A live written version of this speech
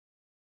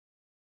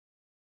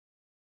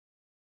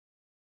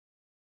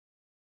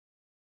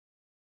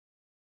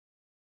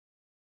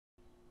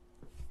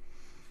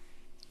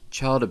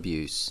Child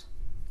abuse.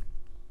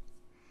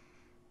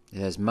 It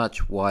has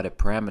much wider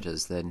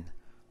parameters than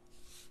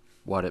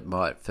what it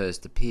might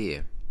first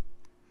appear.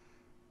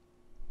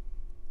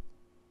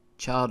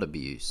 Child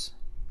abuse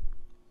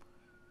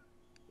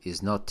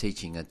is not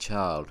teaching a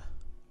child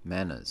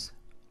manners.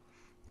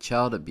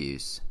 Child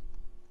abuse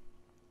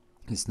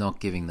is not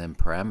giving them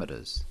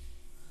parameters.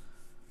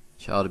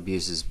 Child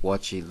abuse is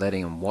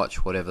letting them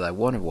watch whatever they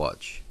want to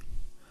watch,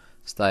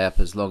 stay up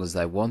as long as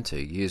they want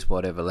to, use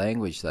whatever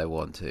language they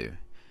want to,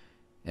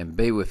 and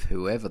be with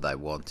whoever they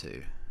want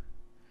to.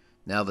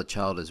 Now the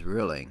child is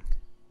ruling.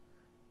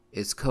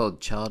 It's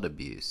called child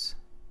abuse.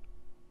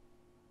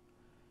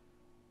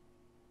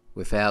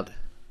 Without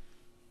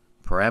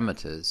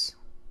parameters,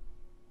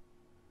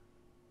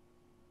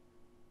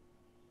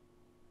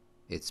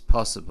 it's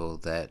possible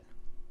that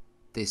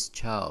this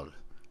child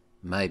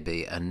may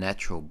be a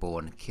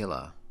natural-born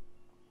killer.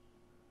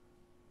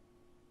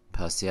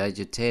 Past the age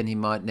of 10, he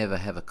might never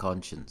have a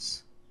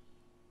conscience.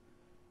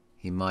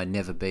 He might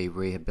never be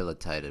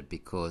rehabilitated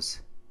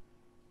because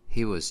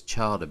he was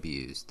child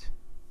abused.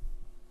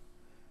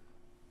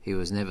 He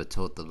was never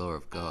taught the law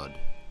of God.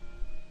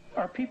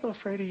 Are people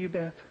afraid of you,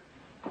 Beth?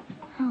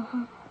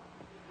 Uh-huh.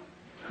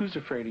 Who's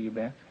afraid of you,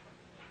 Beth?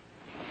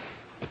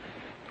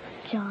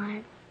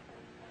 John.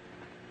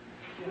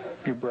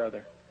 Your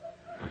brother.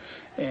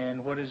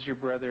 And why is your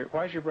brother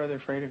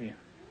afraid of you?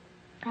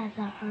 Because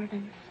I hurt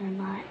him so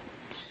much.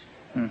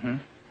 Mm-hmm.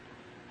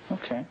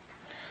 Okay.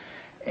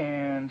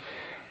 And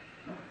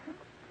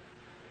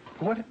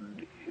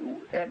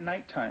at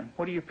nighttime,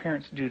 what do your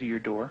parents do to your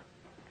door?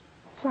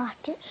 Lock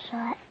it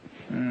shut.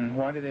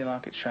 Why do they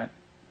lock it shut?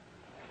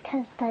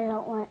 Because they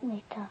don't want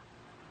me to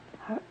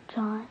hurt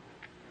John.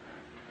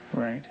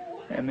 Right.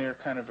 And they're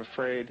kind of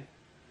afraid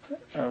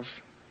of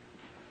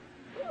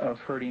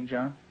hurting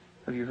John?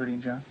 Of you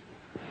hurting John?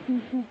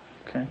 Mm-hmm.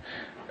 Okay.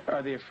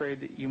 Are they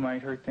afraid that you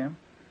might hurt them?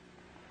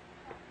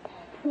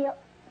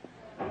 Yep.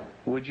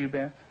 Would you,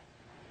 Beth?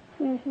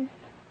 Mm-hmm.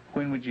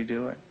 When would you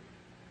do it?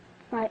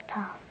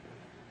 Nighttime.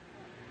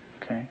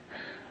 Okay.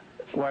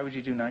 Why would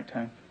you do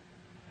nighttime?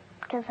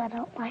 Because I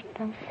don't like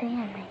them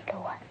seeing me do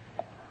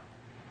it.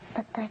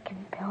 But they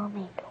can feel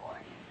me do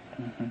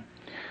it. Mm-hmm.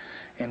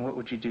 And what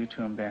would you do to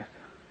them, Beth?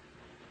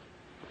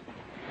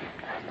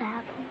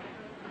 Stab them.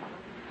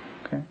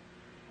 Okay.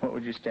 What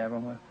would you stab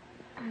them with?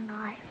 A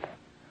knife.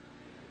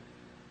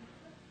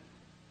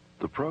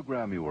 The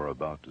program you are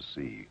about to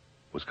see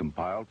was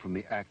compiled from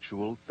the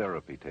actual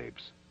therapy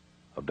tapes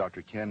of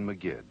Dr. Ken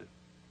McGidd,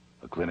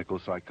 a clinical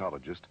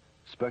psychologist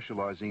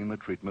specializing in the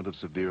treatment of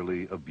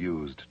severely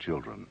abused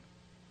children.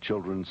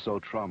 Children so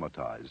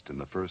traumatized in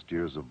the first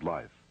years of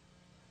life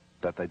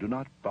that they do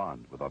not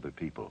bond with other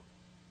people.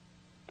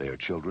 They are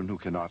children who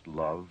cannot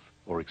love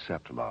or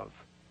accept love.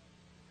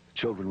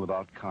 Children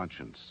without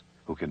conscience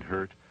who can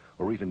hurt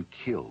or even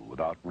kill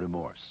without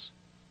remorse.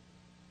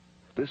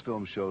 This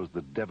film shows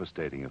the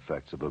devastating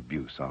effects of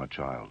abuse on a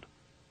child.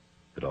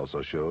 It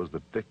also shows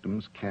that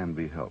victims can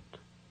be helped.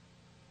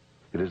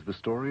 It is the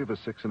story of a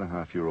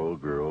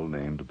 6.5-year-old girl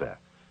named Beth.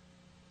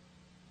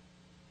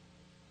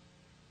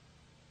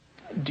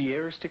 Do you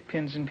ever stick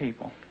pins in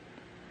people?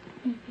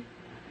 Mm-hmm.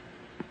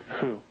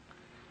 Who?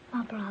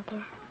 My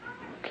brother.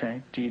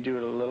 Okay. Do you do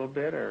it a little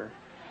bit or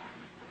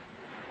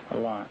a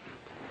lot?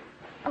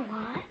 A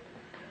lot.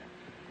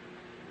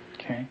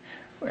 Okay.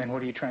 And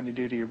what are you trying to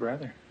do to your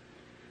brother?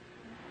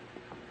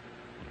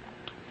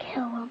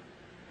 Kill him.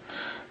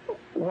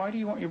 Why do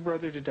you want your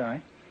brother to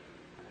die?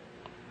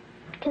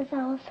 Because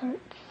I was hurt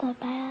so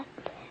bad,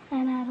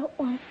 and I don't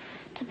want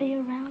to be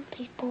around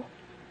people.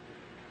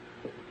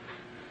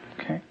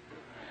 Okay.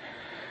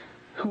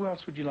 Who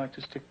else would you like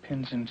to stick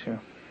pins into?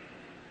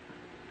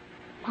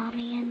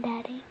 Mommy and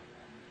Daddy.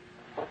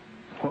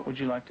 What would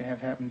you like to have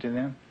happen to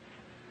them?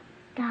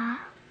 Die.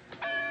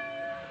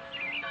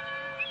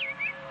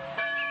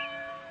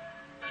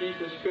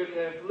 Jesus couldn't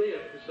have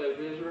lived to save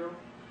Israel,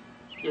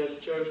 yet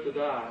he chose to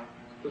die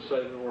to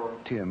save the world.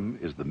 Tim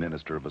is the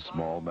minister of a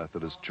small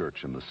Methodist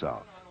church in the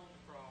South.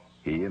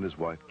 He and his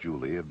wife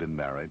Julie have been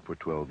married for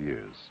 12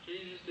 years.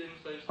 Jesus didn't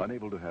say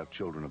Unable to have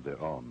children of their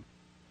own,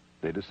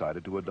 they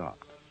decided to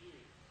adopt.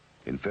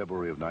 In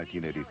February of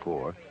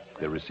 1984,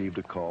 they received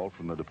a call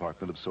from the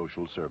Department of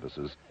Social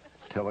Services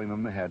telling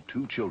them they had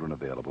 2 children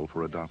available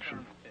for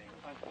adoption.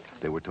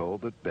 They were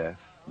told that Beth,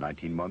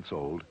 19 months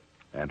old,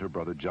 and her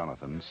brother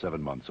Jonathan,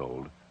 7 months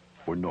old,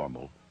 were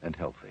normal and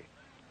healthy.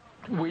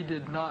 We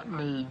did not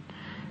need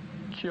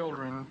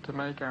children to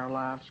make our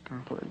lives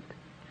complete.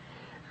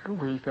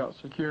 We felt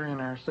secure in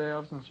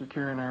ourselves and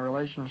secure in our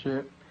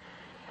relationship,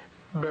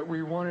 but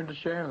we wanted to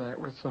share that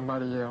with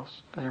somebody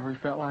else, and we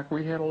felt like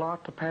we had a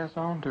lot to pass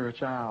on to a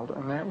child,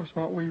 and that was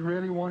what we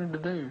really wanted to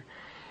do.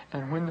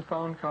 And when the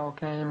phone call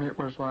came, it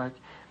was like,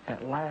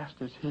 at last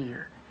it's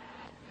here.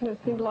 And it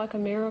seemed like a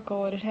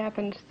miracle. It had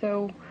happened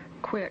so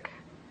quick.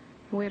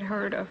 We'd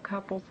heard of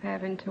couples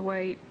having to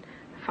wait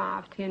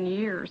 5, 10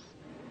 years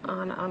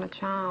on a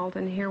child,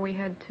 and here we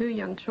had 2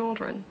 young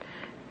children.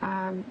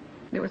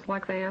 It was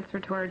like the answer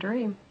to our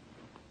dream.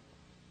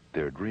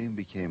 Their dream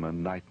became a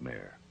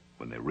nightmare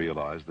when they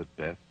realized that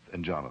Beth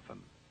and Jonathan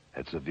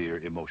had severe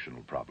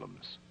emotional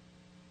problems.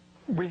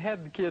 We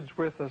had the kids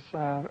with us,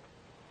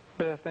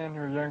 Beth and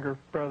her younger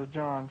brother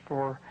John,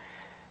 for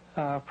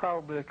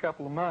probably a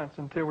couple of months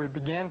until we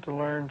began to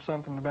learn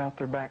something about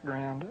their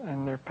background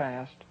and their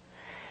past.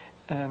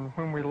 And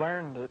when we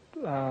learned it,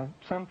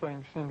 some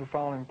things seemed to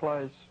fall in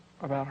place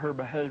about her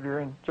behavior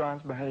and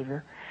John's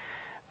behavior.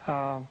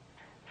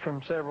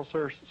 From several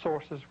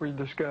sources, we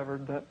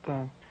discovered that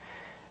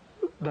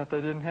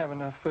they didn't have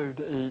enough food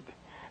to eat.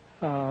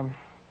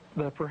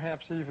 That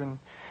perhaps even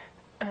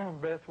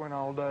Beth went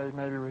all day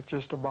maybe with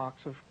just a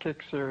box of Kick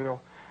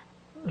cereal.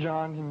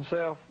 John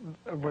himself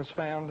was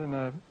found in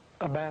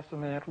a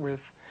bassinet with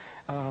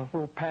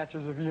little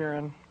patches of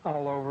urine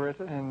all over it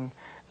and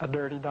a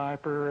dirty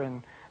diaper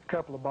and a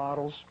couple of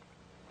bottles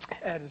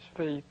at his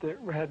feet that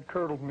had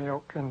curdled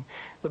milk, and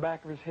the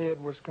back of his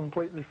head was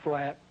completely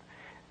flat.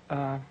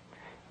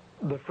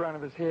 The front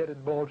of his head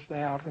had bulged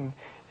out, and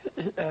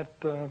at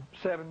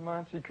 7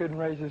 months he couldn't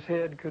raise his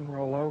head, couldn't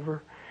roll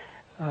over.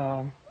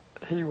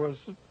 He was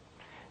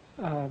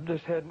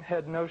just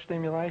had no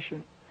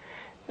stimulation,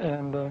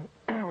 and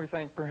we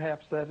think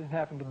perhaps that had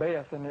happened to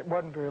Beth, and it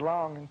wasn't very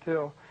long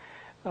until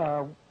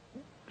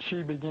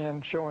she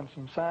began showing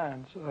some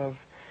signs of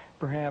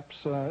perhaps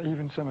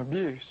even some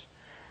abuse.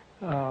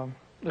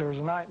 There was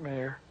a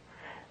nightmare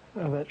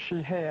that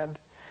she had,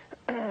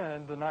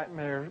 and the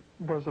nightmare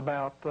was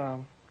about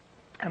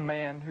a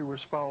man who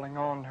was falling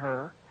on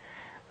her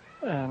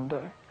and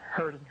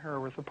hurting her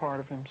with a part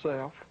of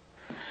himself.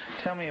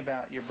 Tell me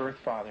about your birth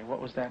father.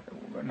 What was that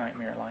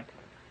nightmare like?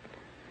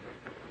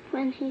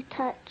 When he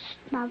touched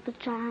my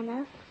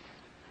vaginas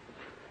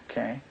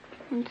Okay.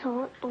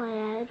 until it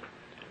bled,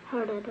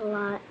 hurt it a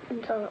lot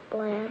until it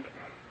bled,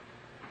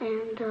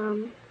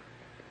 and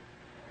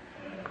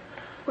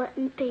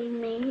wouldn't feed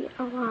me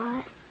a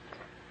lot.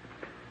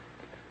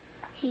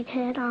 He'd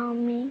hit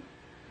on me,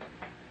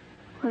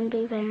 wouldn't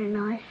be very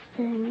nice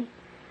to me.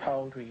 How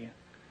old were you?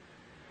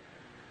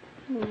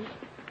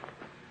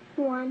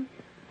 1.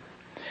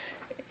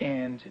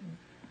 And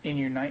in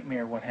your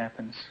nightmare, what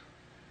happens?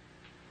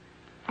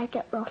 I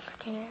get real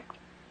scared.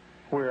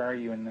 Where are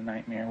you in the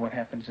nightmare? What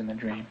happens in the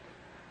dream?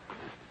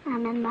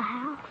 I'm in the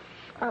house,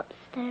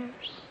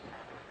 upstairs.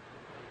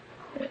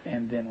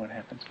 And then what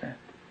happens, Beth?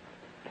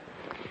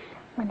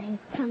 When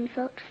he comes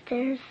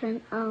upstairs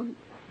and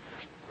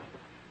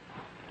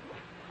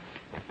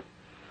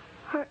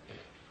hurts.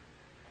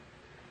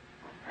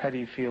 How do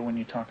you feel when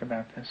you talk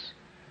about this?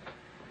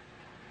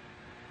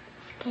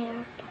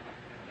 Scared.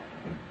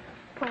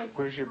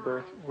 Where's your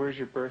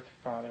birth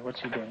father?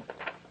 What's he doing?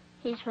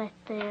 He's right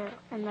there,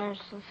 and there's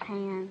his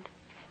hand.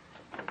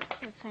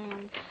 His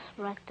hand's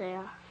right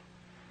there.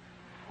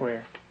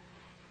 Where?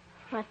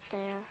 Right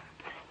there.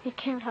 You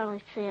can't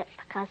hardly see it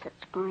because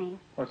it's green.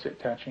 What's it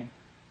touching?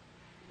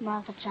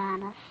 My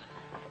vaginas.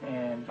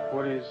 And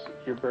what is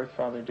your birth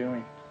father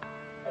doing?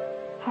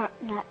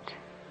 Hurting it.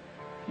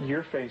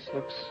 Your face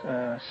looks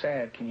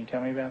sad. Can you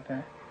tell me about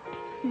that?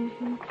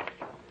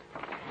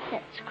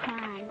 It's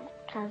crying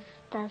because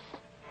there's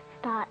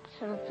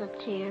dots of the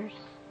tears.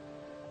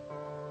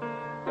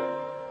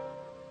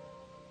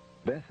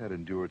 Beth had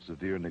endured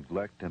severe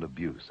neglect and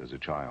abuse as a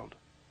child.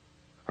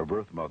 Her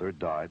birth mother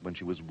died when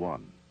she was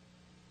 1.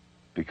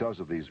 Because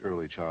of these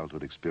early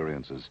childhood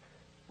experiences,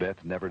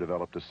 Beth never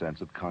developed a sense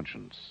of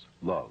conscience,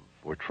 love,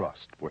 or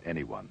trust for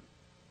anyone.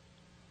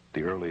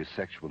 The early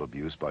sexual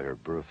abuse by her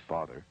birth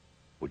father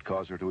would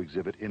cause her to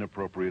exhibit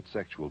inappropriate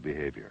sexual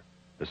behavior,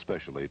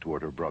 especially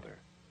toward her brother.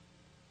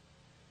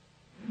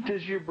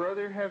 Does your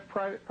brother have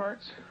private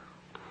parts?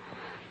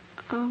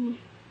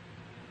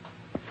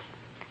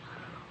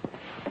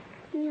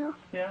 Yeah.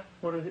 Yeah?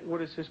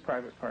 What is his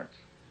private parts?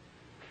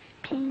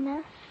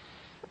 Penis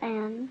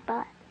and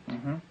butt.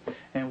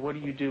 And what do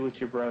you do with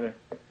your brother,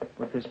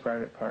 with his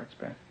private parts,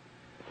 Beth?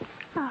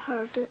 I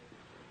heard it.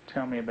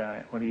 Tell me about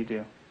it. What do you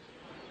do?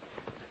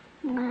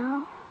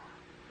 Well,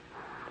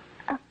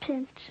 I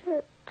pinch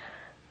it,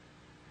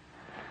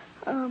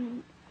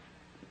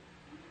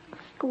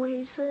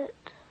 squeeze it,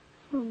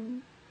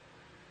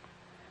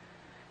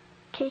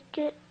 kick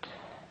it.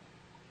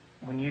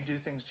 When you do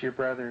things to your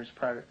brother's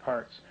private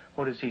parts,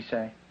 what does he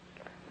say?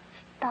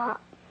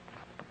 Stop.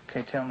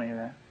 Okay, tell me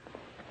that.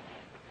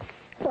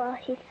 Well,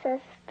 he says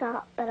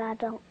stop, but I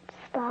don't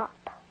stop.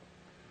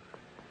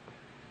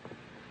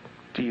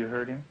 Do you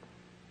hurt him?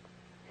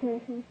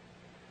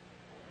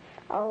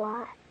 A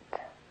lot.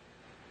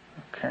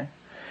 Okay.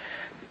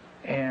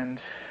 And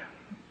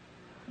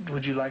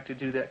would you like to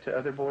do that to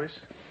other boys?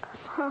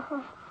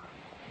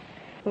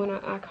 When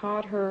I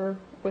caught her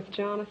with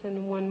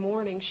Jonathan one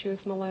morning, she was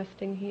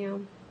molesting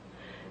him.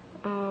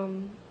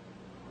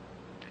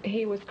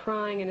 He was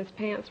crying and his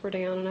pants were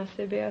down, and I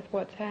said, Beth,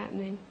 what's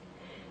happening?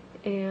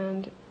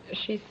 And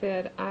she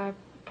said, I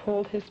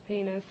pulled his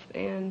penis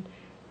and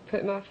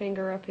put my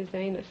finger up his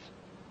anus.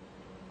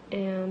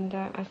 And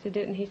I said,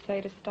 didn't he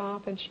say to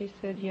stop? And she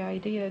said, yeah, he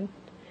did.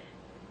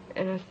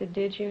 And I said,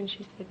 did you? And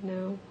she said,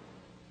 no.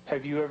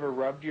 Have you ever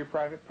rubbed your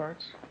private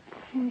parts?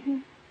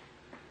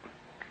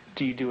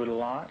 Do you do it a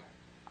lot?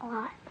 A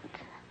lot.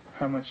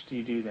 How much do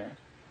you do that?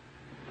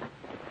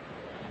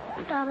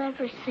 Not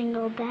every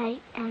single day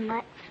in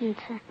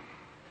Lexington.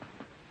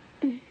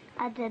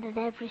 I did it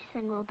every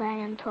single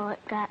day until it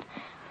got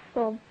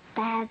real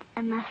bad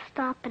and messed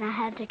up, and I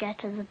had to go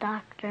to the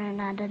doctor,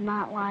 and I did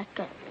not like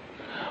it.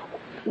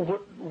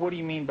 What do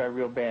you mean by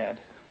real bad?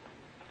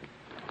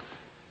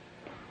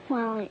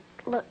 Well, it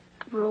looked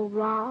real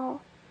raw,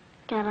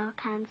 got all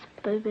kinds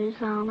of boo-boos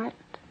on it,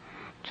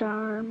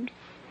 germs,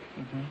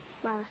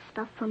 a lot of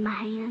stuff from my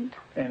hand.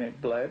 And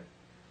it bled?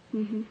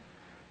 Mm-hmm.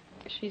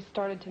 She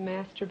started to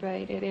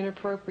masturbate at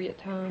inappropriate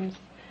times.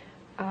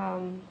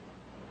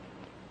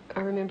 I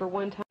remember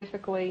one time,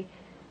 specifically,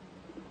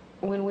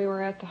 when we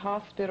were at the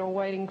hospital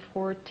waiting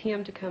for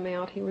Tim to come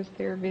out. He was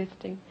there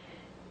visiting.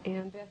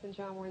 And Beth and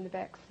John were in the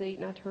back seat,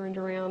 and I turned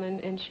around,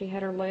 and she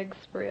had her legs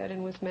spread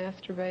and was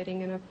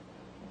masturbating in a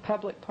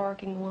public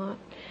parking lot.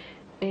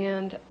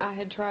 And I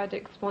had tried to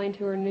explain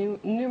to her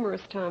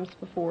numerous times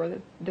before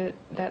that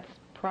that's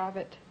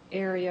private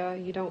area.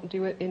 You don't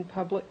do it in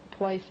public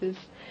places.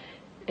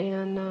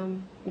 And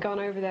gone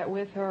over that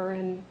with her,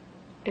 and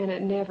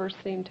it never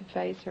seemed to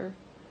faze her.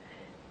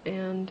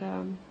 And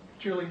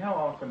Julie, how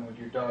often would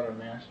your daughter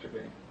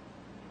masturbate?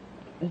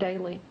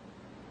 daily,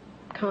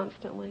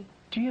 constantly.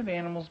 Do you have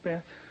animals,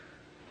 Beth?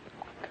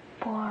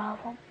 4 of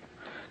them.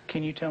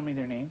 Can you tell me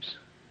their names?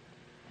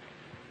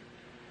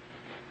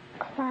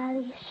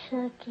 Clyde,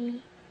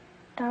 Shuggy,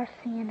 Darcy,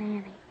 and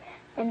Annie.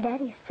 And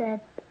Daddy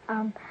said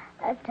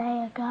a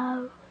day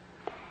ago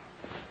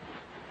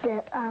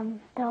that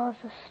there was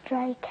a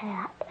stray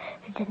cat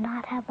who did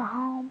not have a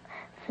home,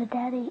 so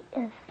Daddy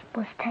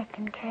was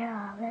taking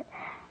care of it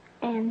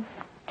and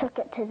took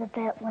it to the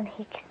vet when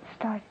he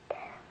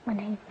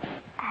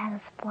had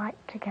his flight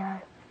to go.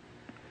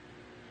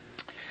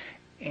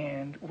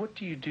 And what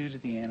do you do to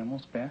the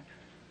animals, Beth?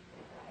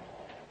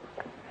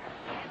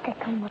 Stick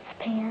them with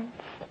pins.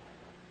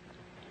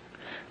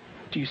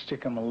 Do you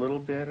stick them a little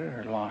bit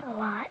or a lot? A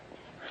lot.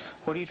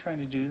 What are you trying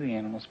to do to the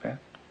animals, Beth?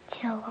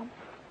 Kill them.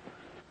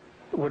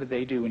 What do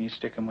they do when you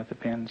stick them with the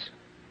pins?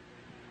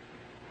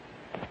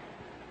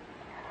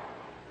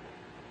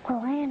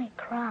 Well, Annie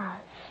cries.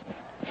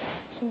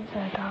 She's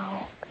a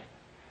dog.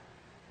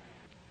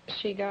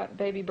 She got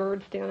baby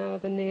birds down out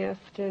of the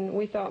nest, and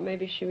we thought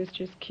maybe she was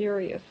just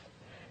curious.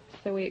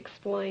 So we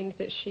explained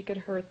that she could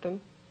hurt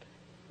them,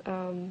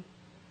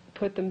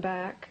 put them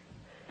back,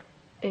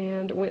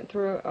 and went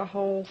through a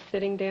whole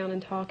sitting down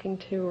and talking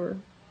to her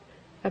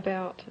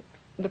about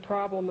the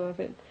problem of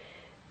it.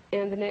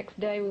 And the next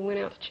day we went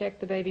out to check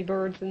the baby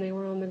birds, and they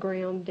were on the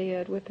ground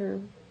dead with their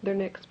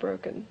necks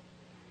broken.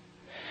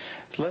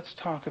 Let's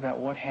talk about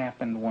what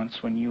happened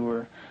once when you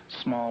were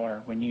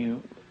smaller, when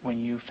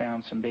you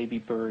found some baby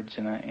birds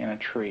in a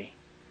tree.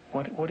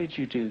 What did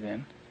you do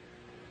then?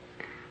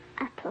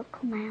 I took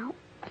them out.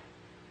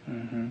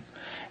 Mm-hmm.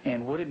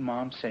 And what did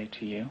Mom say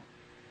to you?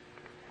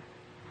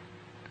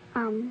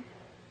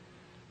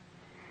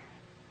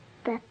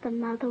 That the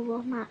mother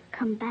will not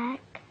come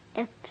back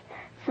if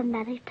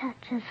somebody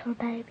touches her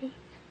baby.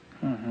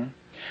 Mm-hmm.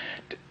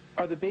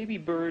 Are the baby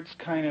birds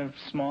kind of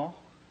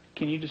small?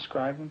 Can you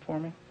describe them for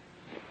me?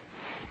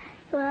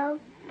 Well,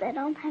 they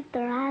don't have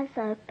their eyes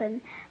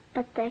open,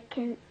 but they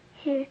can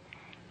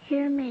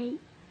hear me,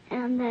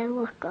 and they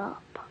look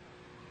up.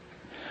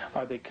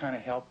 Are they kind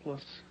of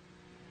helpless?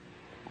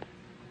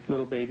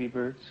 Little baby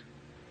birds?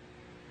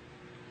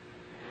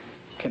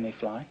 Can they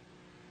fly?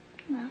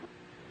 No.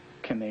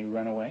 Can they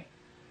run away?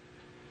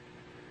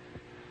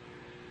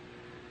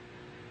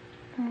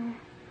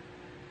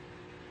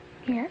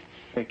 Yes.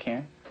 They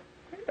can?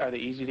 Are they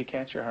easy to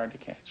catch or hard to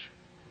catch?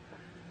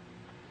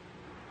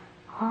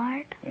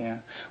 Hard. Yeah.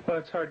 Well,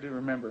 it's hard to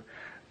remember.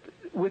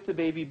 With the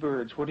baby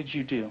birds, what did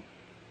you do?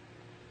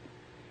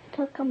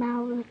 Took them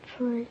out of the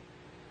tree.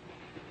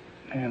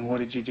 And what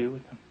did you do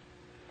with them?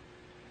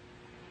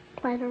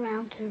 Played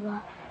around too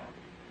rough.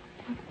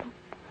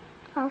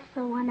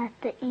 Also, when at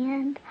the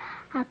end,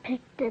 I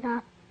picked it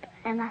up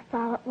and I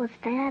thought it was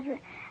Dad,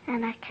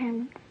 and I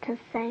came to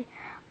say,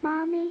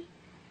 Mommy,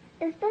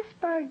 is this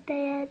bird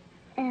dead?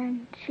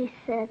 And she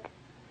said,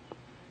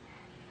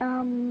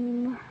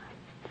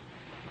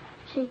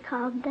 she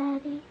called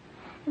Daddy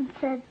and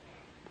said,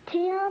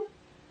 Tim,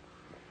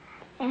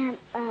 and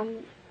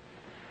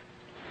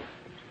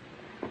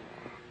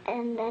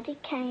Daddy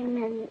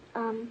came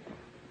and,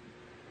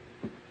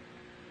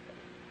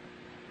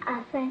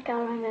 I think I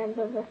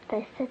remember that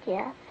they said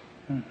yes.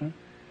 Mm-hmm.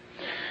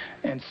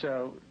 And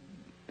so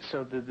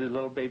did the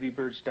little baby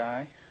birds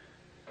die?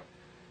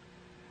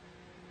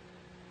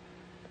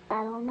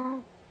 I don't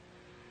know.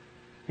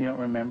 You don't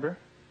remember?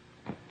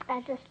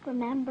 I just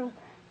remember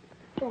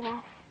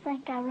that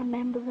I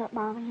remember that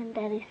Mommy and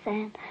Daddy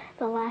saying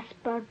the last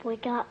bird we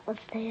got was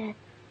dead.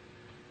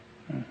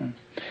 Mm-hmm.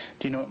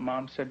 Do you know what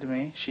Mom said to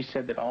me? She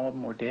said that all of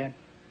them were dead.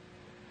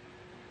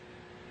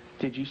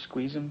 Did you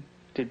squeeze them?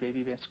 Did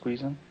Baby Beth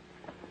squeeze them?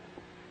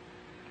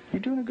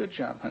 You're doing a good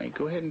job, honey.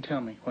 Go ahead and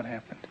tell me what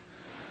happened.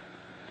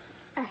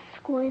 I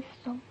squeezed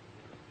them.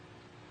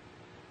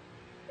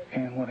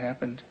 And what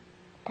happened?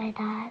 They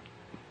died.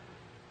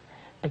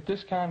 But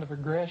this kind of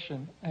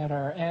aggression at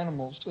our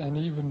animals and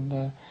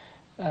even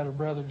at our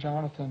brother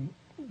Jonathan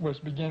was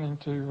beginning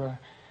to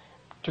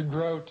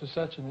grow to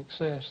such an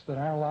excess that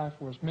our life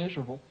was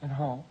miserable at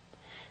home.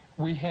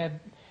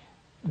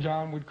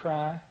 John would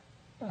cry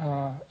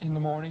in the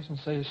mornings and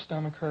say his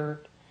stomach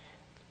hurt.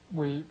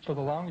 For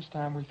the longest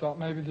time, we thought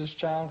maybe this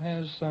child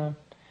has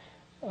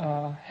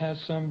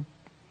some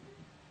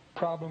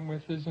problem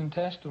with his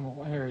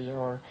intestinal area,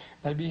 or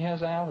maybe he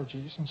has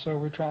allergies, and so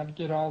we tried to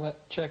get all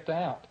that checked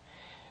out.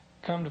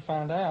 Come to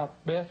find out,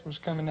 Beth was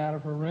coming out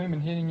of her room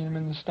and hitting him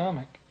in the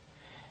stomach.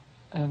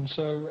 And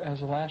so,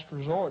 as a last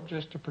resort,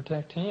 just to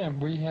protect him,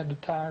 we had to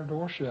tie our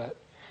door shut.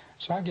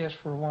 So I guess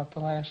for the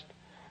last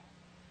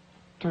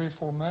 3 or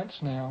 4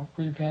 months now,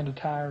 we've had to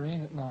tie her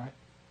in at night,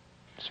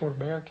 sort of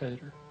barricade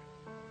her.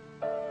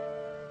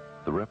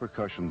 The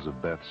repercussions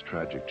of Beth's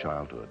tragic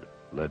childhood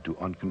led to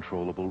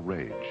uncontrollable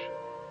rage.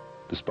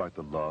 Despite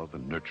the love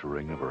and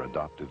nurturing of her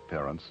adoptive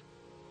parents,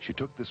 she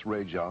took this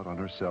rage out on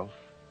herself,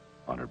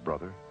 on her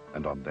brother,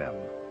 and on them.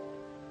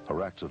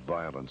 Her acts of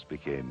violence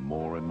became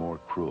more and more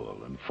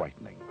cruel and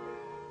frightening.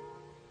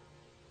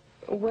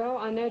 Well,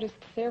 I noticed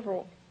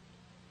several,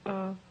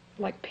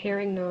 like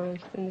paring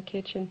knives in the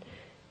kitchen,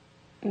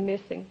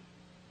 missing.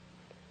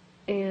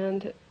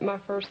 And my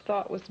first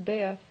thought was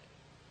Beth.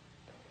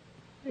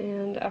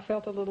 And I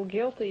felt a little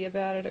guilty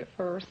about it at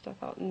first. I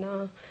thought,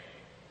 nah.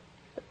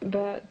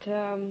 But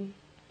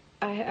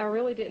I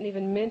really didn't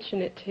even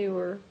mention it to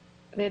her.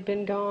 They had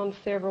been gone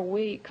several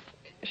weeks.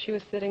 She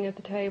was sitting at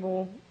the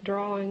table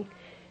drawing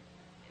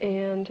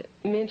and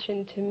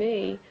mentioned to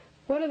me,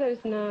 "What do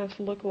those knives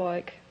look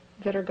like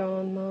that are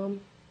gone,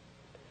 Mom?"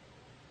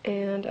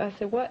 And I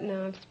said, "What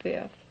knives,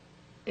 Beth?"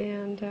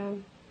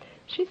 And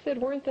she said,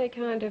 "Weren't they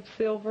kind of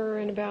silver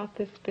and about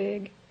this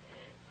big?"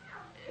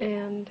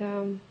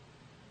 And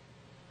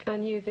I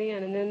knew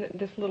then, and then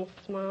this little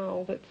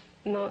smile that's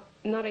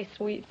not a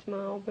sweet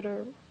smile, but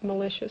a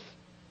malicious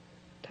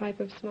type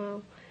of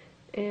smile.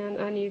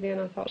 And I knew then,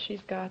 I thought,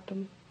 she's got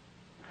them.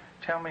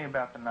 Tell me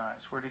about the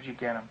knives. Where did you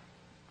get them?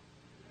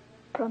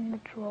 From the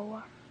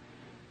drawer.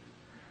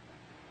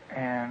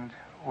 And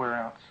where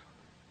else?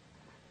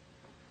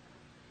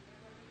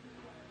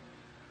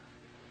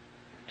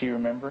 Do you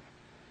remember?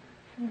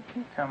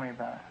 Mm-hmm. Tell me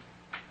about it.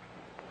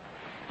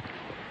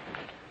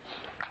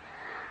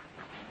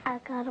 I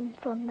got them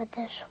from the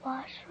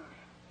dishwasher.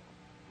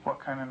 What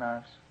kind of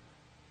knives?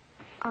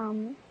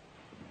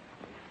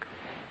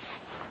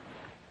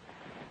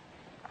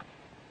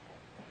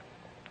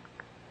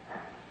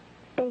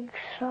 Big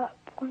sharp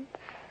ones.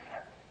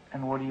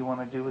 And what do you want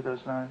to do with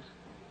those knives?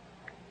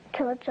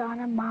 Kill John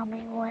and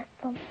Mommy with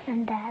them,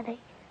 and Daddy.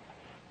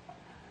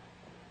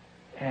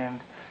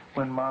 And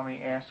when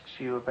Mommy asks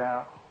you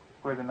about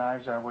where the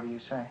knives are, what do you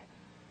say?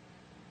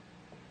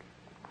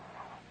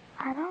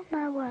 I don't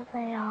know where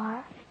they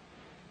are.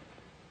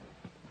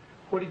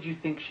 What did you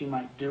think she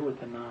might do with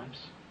the knives?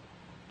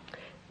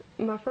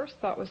 My first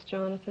thought was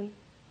Jonathan.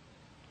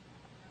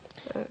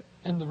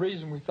 And the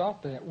reason we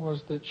thought that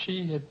was that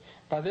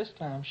by this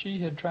time, she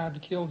had tried to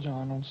kill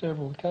John on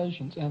several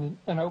occasions and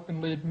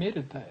openly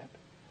admitted that.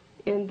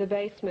 In the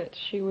basement,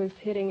 she was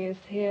hitting his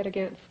head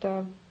against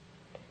a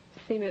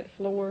cement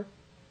floor.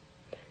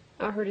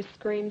 I heard his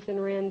screams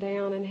and ran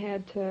down and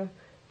had to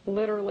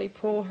literally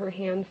pull her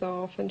hands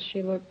off, and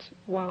she looked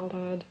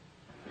wild-eyed.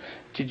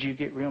 Did you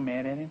get real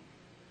mad at him?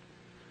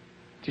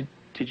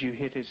 Did you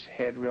hit his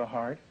head real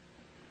hard?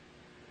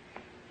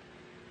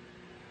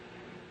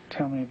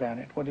 Tell me about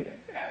it.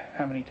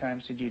 How many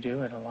times did you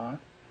do it? A lot?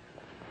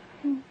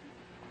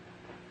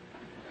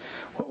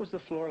 What was the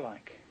floor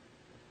like?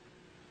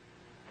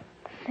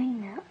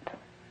 Cement.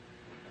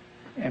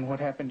 And what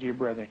happened to your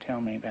brother? Tell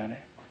me about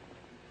it.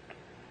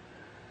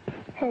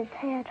 His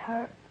head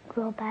hurt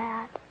real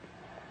bad,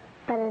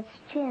 but his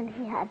chin,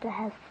 he had to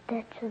have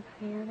stitches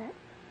in it.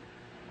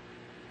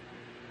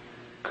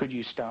 Could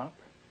you stop?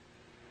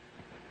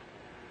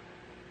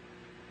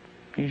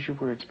 Use your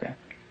words, Beth.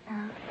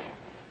 No.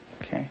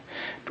 Okay.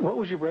 What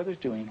was your brother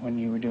doing when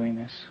you were doing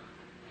this?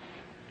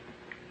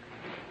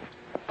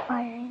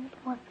 Playing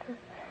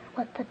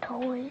with the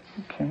toys.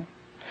 Okay.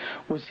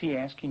 Was he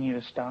asking you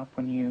to stop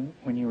when you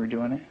were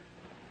doing it?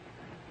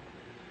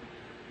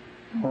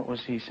 What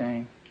was he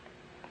saying?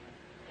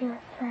 He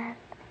said,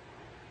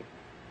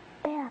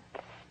 "Beth,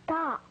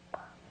 stop."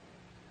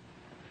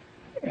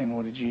 And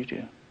what did you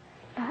do?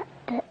 I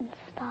didn't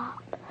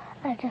stop.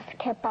 I just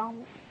kept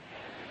on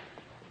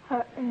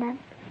hurting him.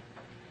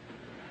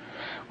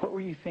 What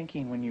were you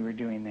thinking when you were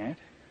doing that?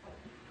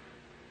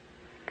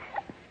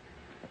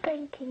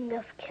 Thinking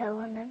of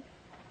killing him.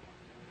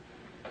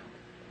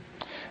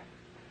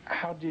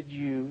 How did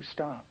you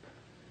stop?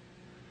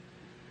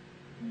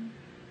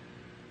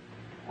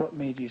 What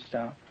made you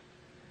stop?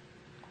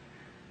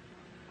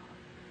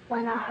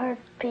 When I heard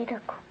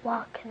Peter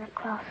walking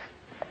across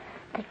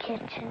the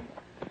kitchen.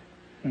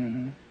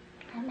 Mm-hmm.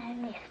 It made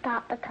me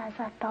stop because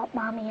I thought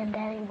Mommy and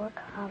Daddy would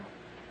come.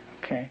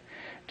 Okay.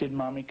 Did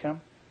Mommy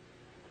come?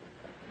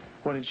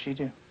 What did she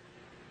do?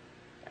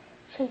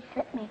 She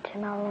sent me to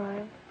my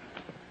room.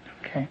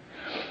 Okay.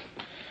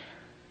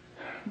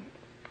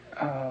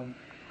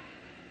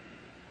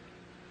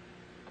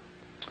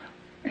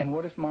 And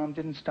what if Mom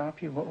didn't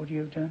stop you? What would you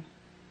have done?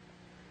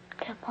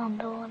 Kept on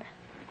doing it.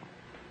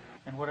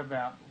 And what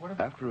about...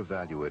 After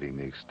evaluating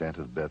the extent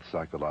of Beth's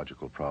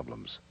psychological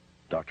problems,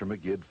 Dr.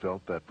 McGidd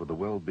felt that for the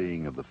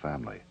well-being of the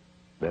family,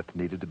 Beth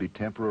needed to be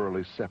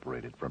temporarily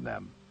separated from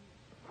them.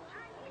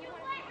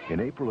 In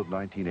April of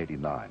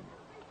 1989,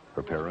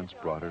 her parents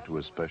brought her to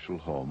a special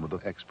home with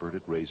an expert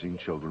at raising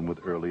children with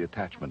early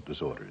attachment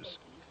disorders,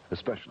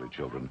 especially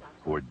children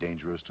who are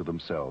dangerous to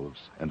themselves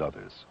and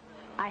others.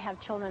 I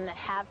have children that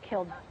have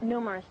killed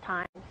numerous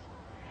times.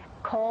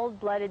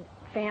 Cold-blooded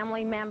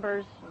family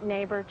members,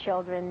 neighbor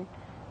children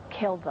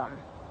killed them.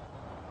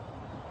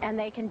 And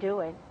they can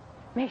do it.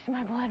 Makes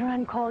my blood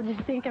run cold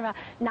just thinking about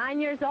 9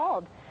 years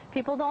old.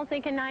 People don't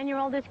think a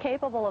 9-year-old is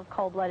capable of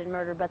cold-blooded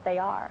murder, but they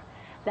are.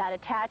 That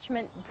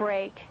attachment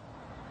break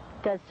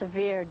does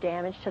severe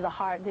damage to the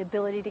heart, the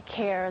ability to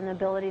care and the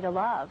ability to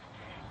love.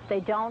 If they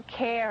don't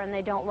care and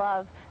they don't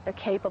love, they're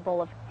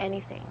capable of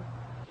anything.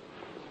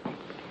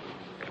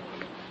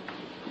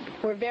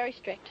 We're very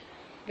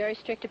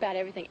strict about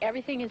everything.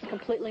 Everything is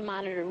completely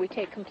monitored. We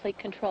take complete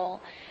control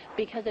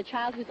because a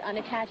child who's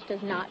unattached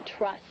does not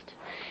trust.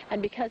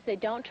 And because they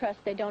don't trust,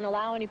 they don't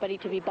allow anybody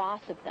to be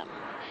boss of them.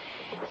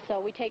 So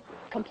we take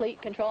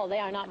complete control. They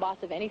are not boss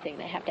of anything.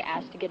 They have to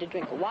ask to get a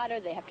drink of water.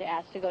 They have to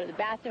ask to go to the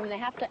bathroom. They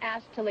have to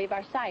ask to leave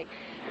our sight.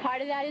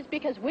 Part of that is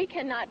because we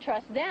cannot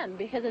trust them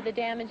because of the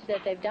damage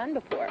that they've done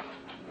before.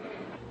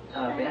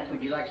 Beth,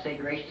 would you like to say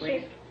grace,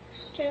 please?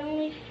 Dear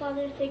Heavenly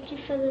Father, thank you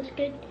for this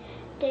good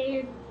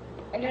day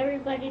and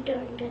everybody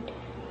doing good.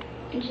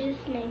 In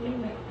Jesus' name,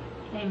 amen.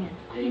 Amen.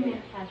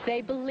 Amen.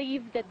 They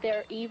believe that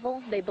they're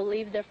evil. They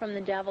believe they're from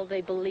the devil.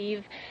 They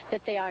believe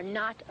that they are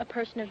not a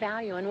person of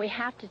value. And we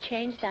have to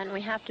change that, and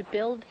we have to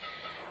build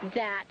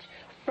that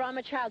from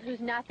a child who's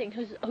nothing,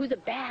 who's a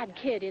bad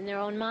kid in their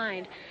own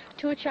mind,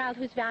 to a child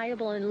who's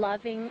valuable and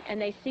loving,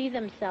 and they see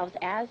themselves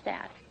as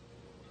that.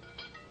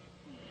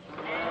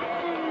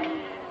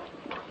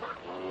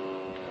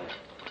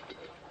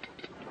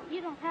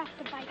 You don't have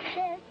to bite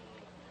this.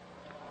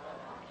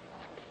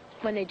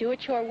 When they do a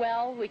chore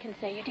well, we can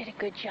say, you did a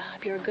good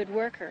job, you're a good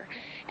worker.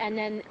 And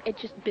then it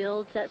just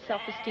builds that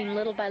self-esteem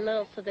little by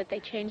little so that they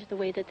change the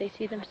way that they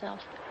see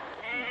themselves.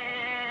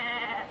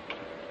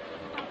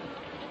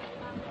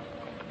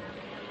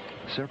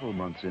 Several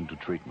months into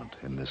treatment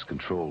in this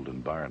controlled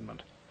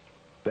environment,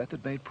 Beth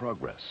had made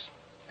progress,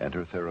 and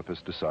her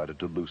therapist decided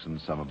to loosen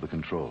some of the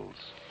controls.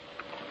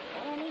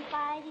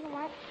 Anybody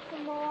wants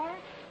some more?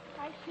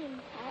 I've seen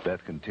that.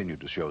 Beth continued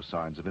to show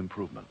signs of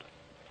improvement.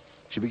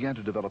 She began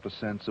to develop a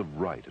sense of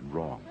right and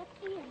wrong.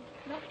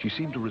 She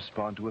seemed to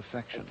respond to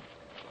affection,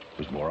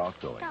 was more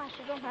outgoing. Gosh,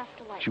 you don't have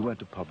to like. She went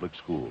to public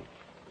school,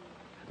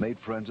 made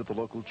friends at the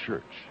local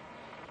church,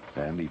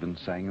 and even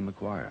sang in the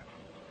choir.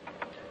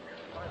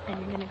 And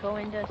you're going to go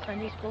into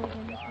Sunday school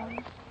again this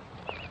morning?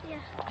 Yeah.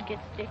 And get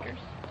stickers?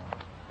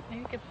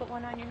 Maybe you could put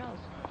one on your nose.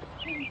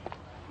 Through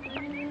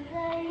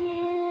the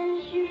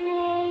years you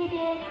made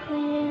it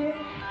clear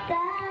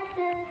that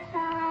the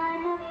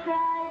time of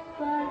Christ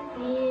was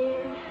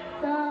near.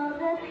 Though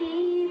the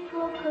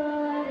people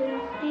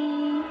couldn't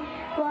see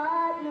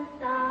what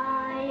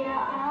Messiah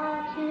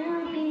ought to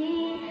be,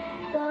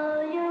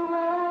 though your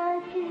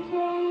word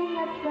contained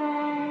the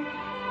plan,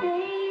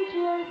 they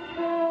just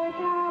could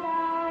not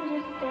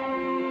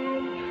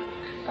understand.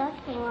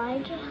 That's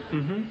Elijah.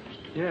 Mm-hmm.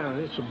 Yeah,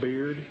 it's a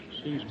beard.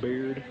 See his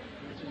beard.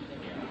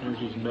 There's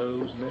his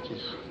nose, and that's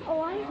his... Oh,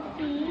 I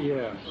see.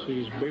 Yeah,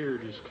 see his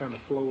beard is kind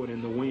of flowing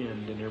in the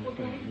wind and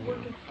everything.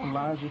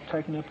 Elijah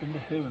taken up into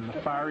heaven, the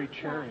fiery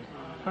chariot.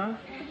 Huh?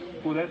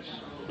 Well, that's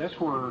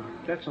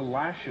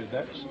Elisha.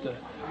 That's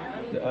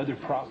the other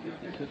prophet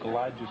that took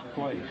Elijah's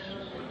place.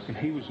 And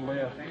he was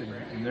left,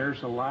 and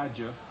there's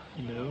Elijah,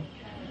 you know.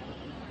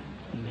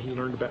 And he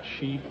learned about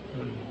sheep,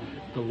 and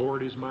the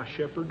Lord is my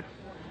shepherd.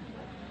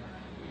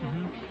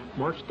 Mm-hmm.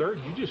 March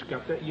 3rd, you just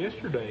got that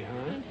yesterday,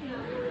 huh?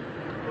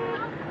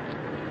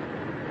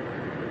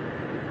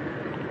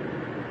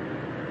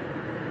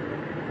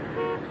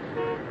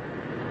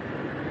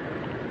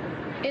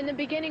 In the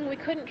beginning, we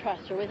couldn't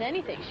trust her with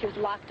anything. She was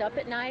locked up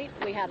at night.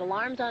 We had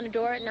alarms on the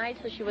door at night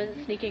so she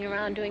wasn't sneaking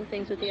around doing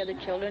things with the other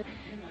children.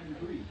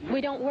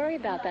 We don't worry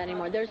about that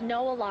anymore. There's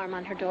no alarm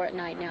on her door at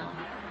night now.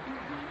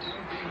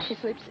 She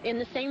sleeps in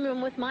the same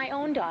room with my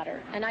own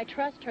daughter, and I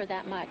trust her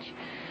that much.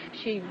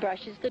 She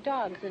brushes the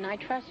dogs, and I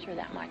trust her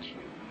that much.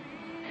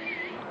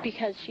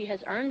 Because she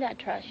has earned that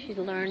trust. She's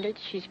learned it.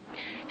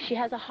 She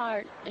has a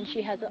heart, and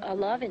she has a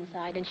love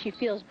inside, and she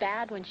feels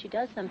bad when she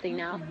does something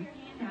now.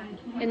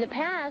 In the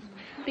past,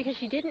 because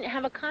she didn't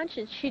have a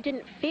conscience, she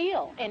didn't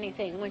feel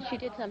anything when she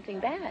did something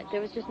bad. There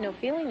was just no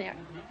feeling there.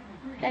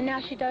 And now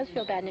she does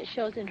feel bad, and it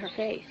shows in her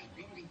face.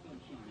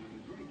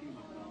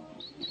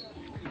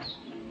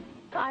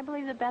 I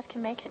believe that Beth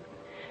can make it.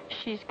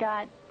 She's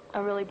got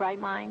a really bright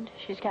mind.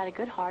 She's got a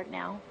good heart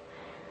now,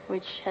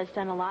 which has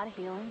done a lot of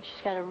healing.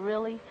 She's got a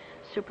really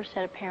super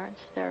set of parents.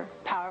 They're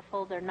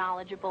powerful, they're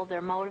knowledgeable,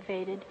 they're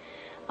motivated.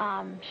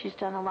 She's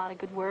done a lot of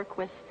good work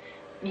with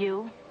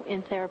you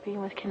in therapy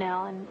with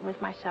Cannell and with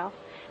myself,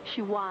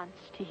 she wants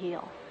to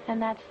heal.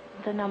 And that's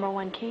the number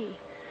one key.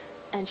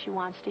 And she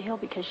wants to heal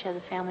because she has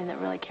a family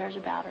that really cares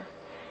about her.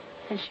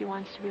 And she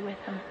wants to be with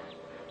them.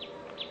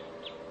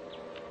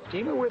 Do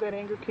you know where that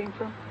anger came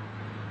from?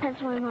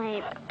 Because when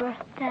my birth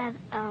dad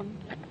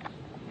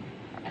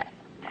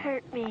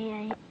hurt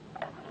me,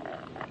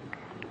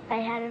 I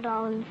had it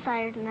all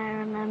inside, and I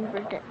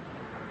remembered it,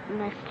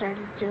 and I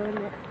started doing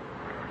it.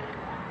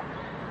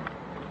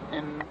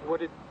 And what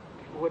did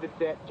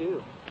that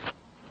do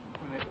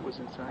when it was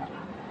inside you?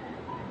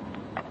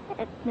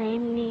 It made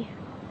me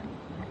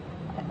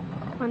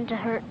want to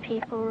hurt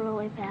people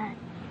really bad.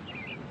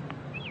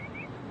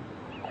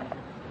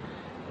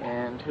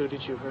 And who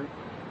did you hurt?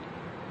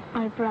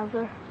 My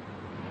brother,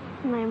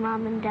 my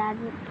mom and dad,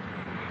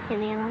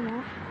 and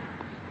animals.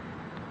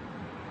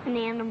 And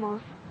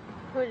animals.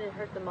 Who did it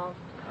hurt the most?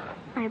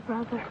 My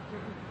brother.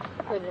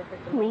 Who did it hurt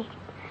the most? Me.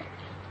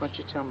 Why don't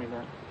you tell me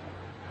that?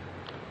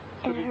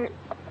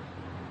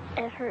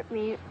 It hurt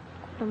me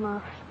the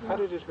most. How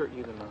did it hurt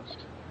you the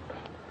most?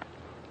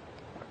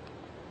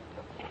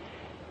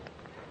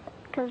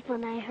 Because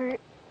when I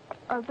hurt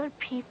other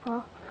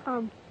people,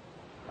 I'm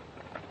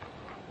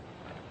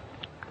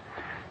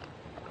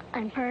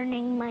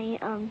burning my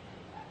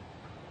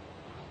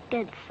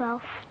good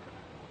self.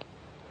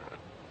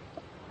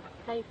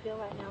 How do you feel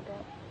right now,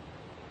 Beth?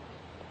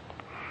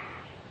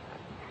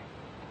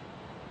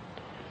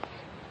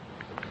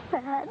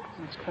 Bad.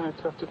 It's kind of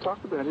tough to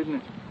talk about, isn't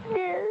it?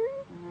 Yeah.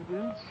 It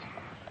is.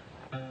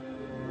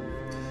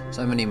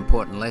 So many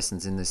important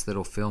lessons in this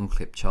little film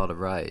clip, Child of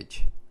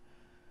Rage.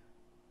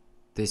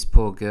 This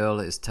poor girl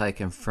is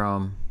taken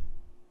from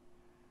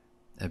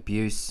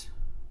abuse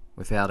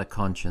without a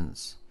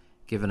conscience,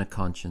 given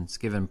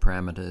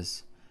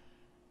parameters,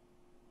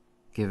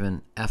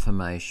 given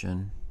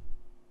affirmation.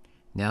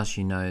 Now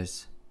she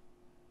knows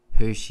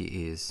who she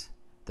is,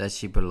 that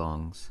she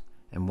belongs,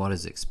 and what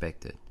is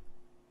expected.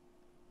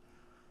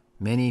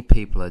 Many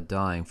people are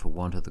dying for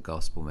want of the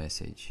gospel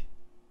message.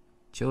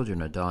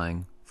 Children are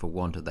dying for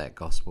want of that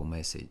gospel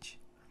message,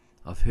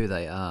 of who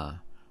they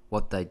are,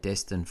 what they're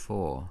destined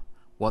for,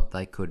 what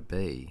they could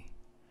be.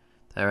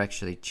 They're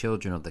actually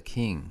children of the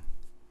King,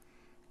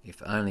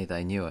 if only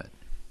they knew it.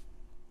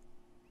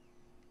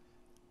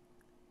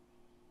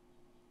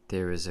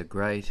 There is a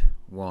great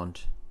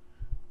want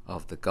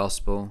of the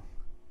gospel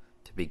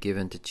to be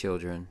given to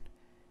children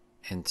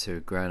and to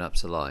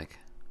grown-ups alike.